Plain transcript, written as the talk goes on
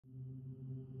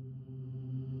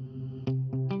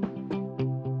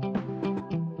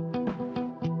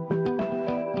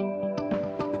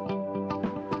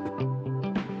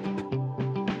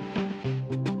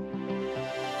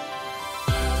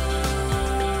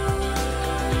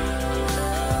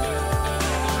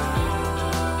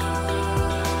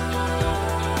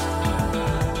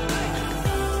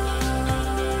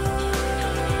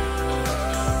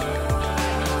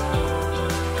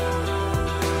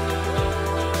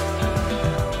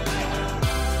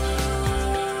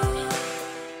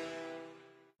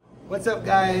What's up,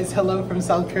 guys? Hello from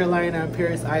South Carolina,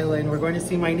 Parris Island. We're going to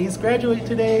see my niece graduate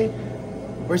today.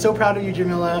 We're so proud of you,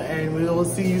 Jamila, and we will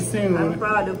see you soon. I'm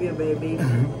proud of you, baby.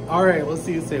 All right, we'll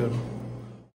see you soon.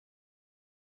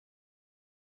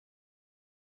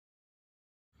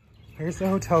 Here's the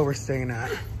hotel we're staying at.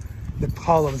 The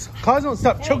Columns. Cosmo,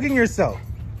 stop choking yourself.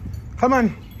 Come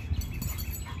on.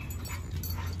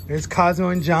 There's Cosmo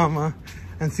and Jama.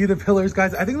 And see the pillars,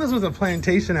 guys? I think this was a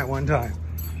plantation at one time.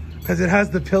 Because it has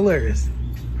the pillars.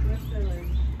 What pillars?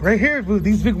 Right here, boo.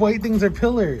 These big white things are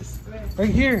pillars. Right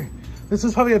here. This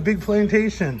was probably a big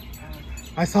plantation.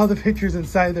 I saw the pictures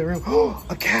inside the room. Oh,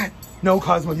 a cat. No,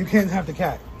 Cosmo, you can't have the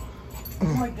cat. Oh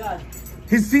my God.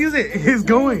 He sees it. He's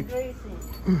going.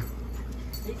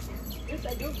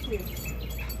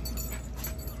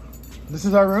 This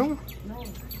is our room? No.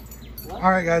 What?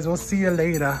 All right, guys, we'll see you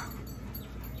later.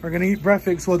 We're going to eat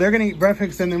breakfast. Well, they're going to eat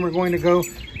breakfast, and then we're going to go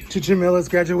to Jamila's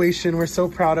graduation. We're so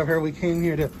proud of her. We came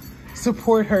here to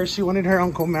support her. She wanted her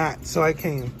Uncle Matt, so I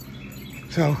came.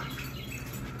 So,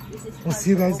 we'll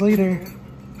see you guys later.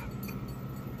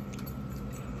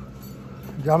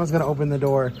 Jama's going to open the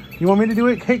door. You want me to do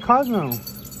it? Kate Cosmo.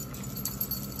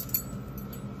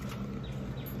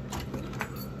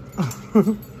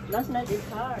 Last night is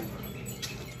hard.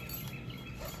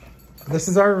 This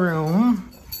is our room.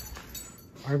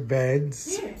 Our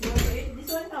beds. Here, this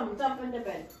one come. Jump on the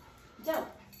bed. Jump.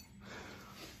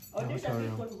 Oh, there's a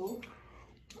big one, boo.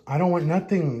 I don't want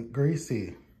nothing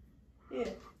greasy. Here.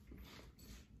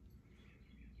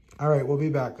 All right, we'll be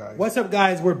back, guys. What's up,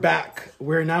 guys? We're back.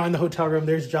 We're now in the hotel room.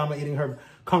 There's Jama eating her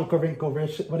Continental,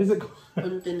 what is it called?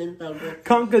 Continental breakfast.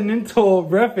 Continental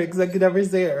breakfast. I could never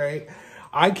say it right.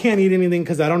 I can't eat anything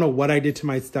because I don't know what I did to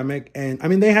my stomach. And I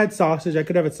mean, they had sausage. I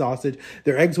could have a sausage.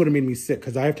 Their eggs would have made me sick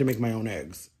because I have to make my own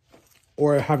eggs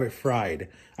or have it fried.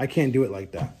 I can't do it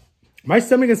like that. My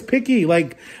stomach is picky.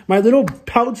 Like my little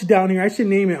pouch down here, I should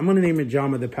name it. I'm going to name it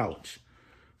Jama the Pouch.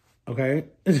 Okay.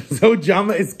 So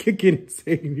Jama is kicking,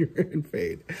 saying you're in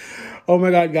fade. Oh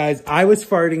my God, guys. I was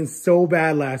farting so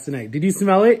bad last night. Did you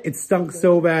smell it? It stunk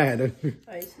so bad.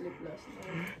 I slept last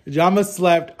night. Jama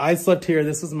slept. I slept here.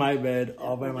 This was my bed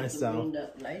all by myself.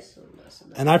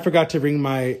 And I forgot to bring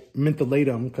my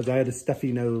mentholatum because I had a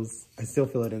stuffy nose. I still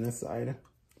feel it in this side.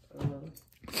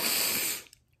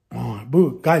 Oh,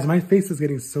 boo. Guys, my face is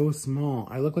getting so small.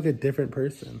 I look like a different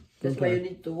person. That's why you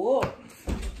need to walk.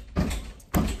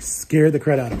 Scared the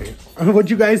crud out of me. I want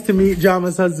you guys to meet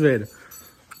Jama's husband.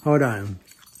 Hold on.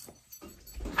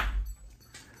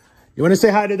 You want to say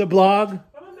hi to the blog?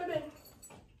 Come on,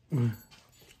 baby.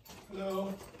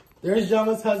 Hello. There's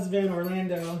Jama's husband,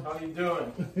 Orlando. How you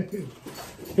doing?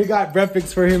 He got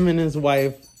breakfast for him and his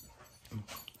wife.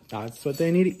 That's what they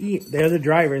need to eat. They're the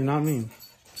drivers, not me.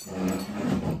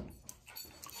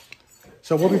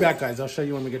 So we'll be back, guys. I'll show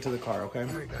you when we get to the car, okay? All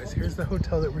right, guys. Here's the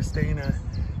hotel that we're staying at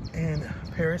in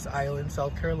Parris Island,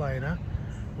 South Carolina.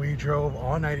 We drove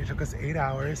all night. It took us 8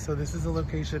 hours. So this is the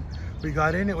location. We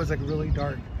got in. It was like really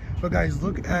dark. But guys,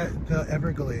 look at the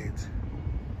Everglades.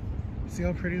 See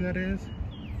how pretty that is?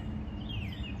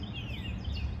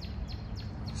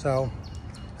 So,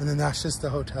 and then that's just the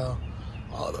hotel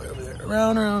all the way over there.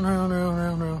 Round, round, round, round,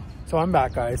 round, round. So I'm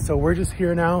back, guys. So we're just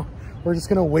here now. We're just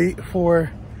gonna wait for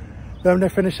them to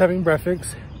finish having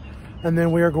breakfast. And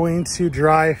then we are going to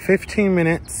drive 15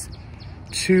 minutes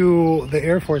to the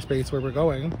Air Force Base where we're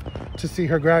going to see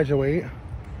her graduate.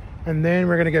 And then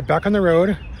we're gonna get back on the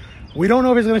road. We don't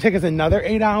know if it's gonna take us another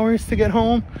 8 hours to get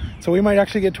home. So we might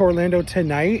actually get to Orlando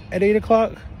tonight at 8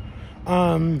 o'clock.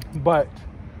 But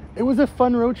it was a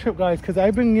fun road trip, guys, because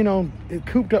I've been, you know,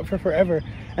 cooped up for forever.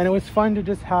 And it was fun to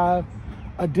just have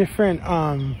a different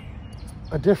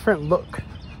look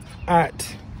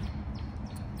at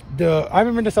I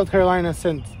haven't been to South Carolina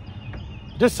since,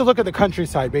 just to look at the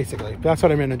countryside, basically. That's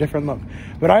what I meant, a different look.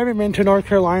 But I haven't been to North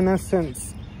Carolina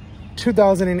since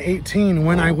 2018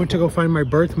 when I went to go find my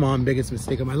birth mom. Biggest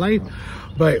mistake of my life.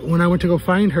 But when I went to go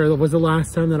find her, that was the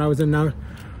last time that I was in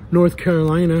North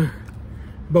Carolina.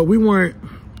 But we weren't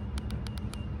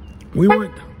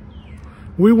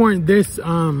this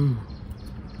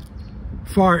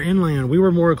far inland. We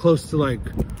were more close to like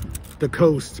the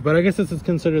coast, but I guess this is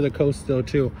considered the coast still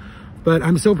too. But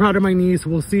I'm so proud of my niece.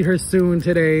 We'll see her soon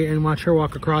today and watch her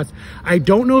walk across. I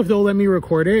don't know if they'll let me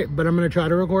record it, but I'm gonna try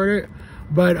to record it.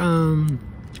 But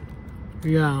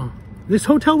yeah, this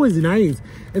hotel was nice.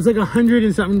 It's like $100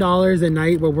 and something a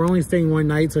night, but we're only staying one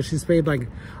night, so she's paid like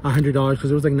 $100 because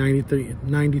it was like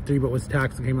 93, but was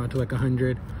taxed. It came out to like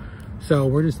 100. So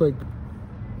we're just like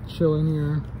chilling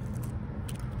here,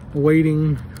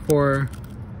 waiting for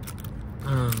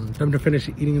them to finish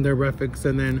eating their breakfast,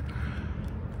 and then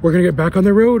we're gonna get back on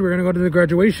the road. We're gonna go to the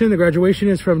graduation. The graduation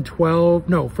is from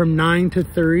 9 to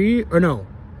 3, or no,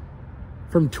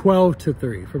 from 12 to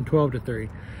 3, from 12 to 3.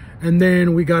 And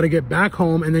then we got to get back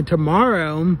home. And then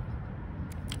tomorrow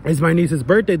is my niece's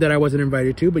birthday that I wasn't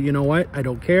invited to, but you know what? I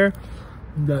don't care.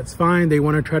 That's fine. They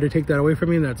want to try to take that away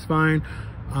from me. That's fine.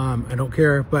 I don't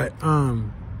care. But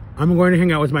I'm going to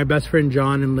hang out with my best friend,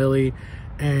 John and Lily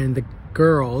and the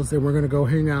girls. And we're going to go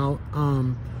hang out.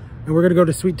 And we're going to go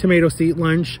to Sweet Tomatoes to eat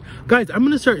lunch. Guys, I'm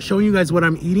going to start showing you guys what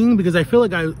I'm eating because I feel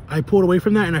like I pulled away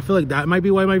from that. And I feel like that might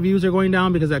be why my views are going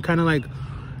down, because I kind of like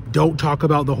don't talk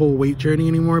about the whole weight journey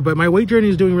anymore. But my weight journey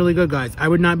is doing really good, guys. I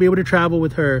would not be able to travel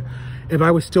with her if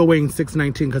I was still weighing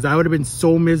 619, because I would have been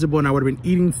so miserable and I would have been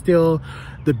eating still.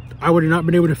 I would have not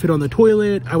been able to fit on the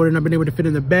toilet. I would have not been able to fit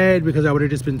in the bed because I would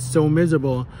have just been so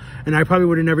miserable. And I probably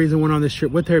would have never even went on this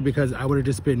trip with her because I would have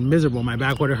just been miserable. My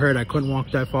back would have hurt. I couldn't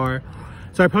walk that far.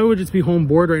 So I probably would just be home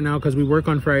bored right now because we work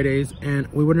on Fridays and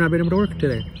we would not have been able to work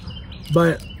today.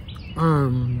 But,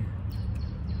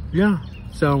 yeah.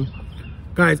 So,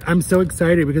 guys, I'm so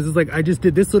excited because it's like I just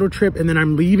did this little trip and then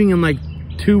I'm leaving in like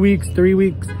 2 weeks, 3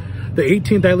 weeks. The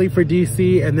 18th I leave for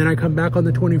DC and then I come back on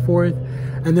the 24th.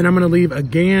 And then I'm going to leave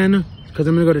again because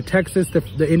I'm going to go to Texas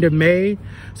the end of May.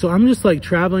 So I'm just like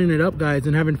traveling it up, guys,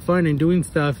 and having fun and doing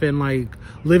stuff and like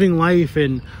living life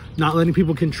and not letting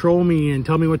people control me and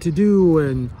tell me what to do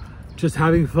and just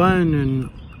having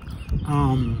fun.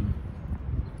 And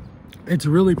it's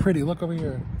really pretty. Look over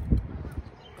here.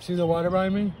 See the water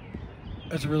behind me?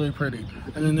 It's really pretty.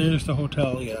 And then there's the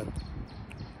hotel, yeah.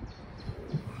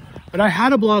 But I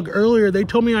had a blog earlier. They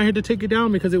told me I had to take it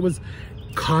down because it was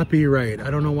copyright. I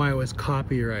don't know why it was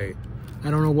copyright. I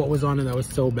don't know what was on it that was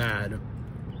so bad.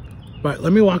 But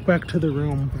let me walk back to the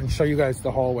room and show you guys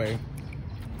the hallway.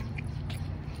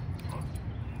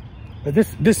 But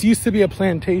this used to be a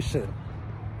plantation.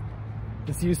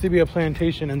 This used to be a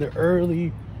plantation in the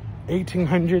early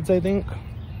 1800s, I think.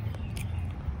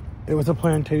 It was a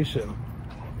plantation.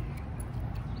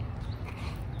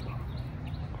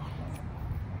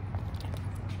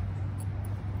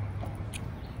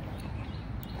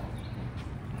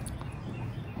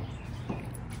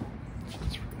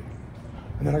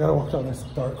 And then I gotta walk down this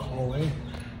dark hallway.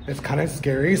 It's kind of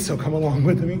scary, so come along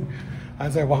with me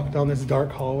as I walk down this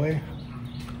dark hallway.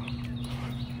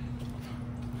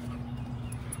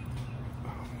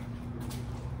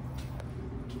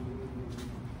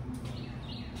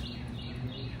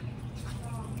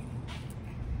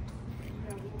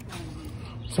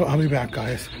 So I'll be back,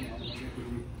 guys.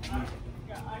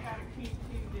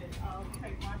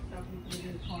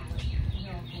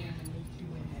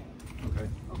 Okay.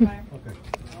 Okay.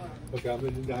 Okay, I'm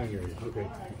in the dining area. Okay.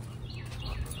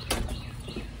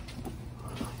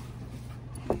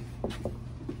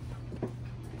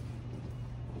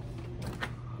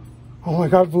 Oh my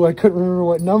God, Boo, I couldn't remember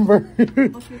what number.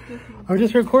 I'm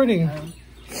just recording.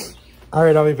 All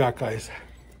right, I'll be back, guys.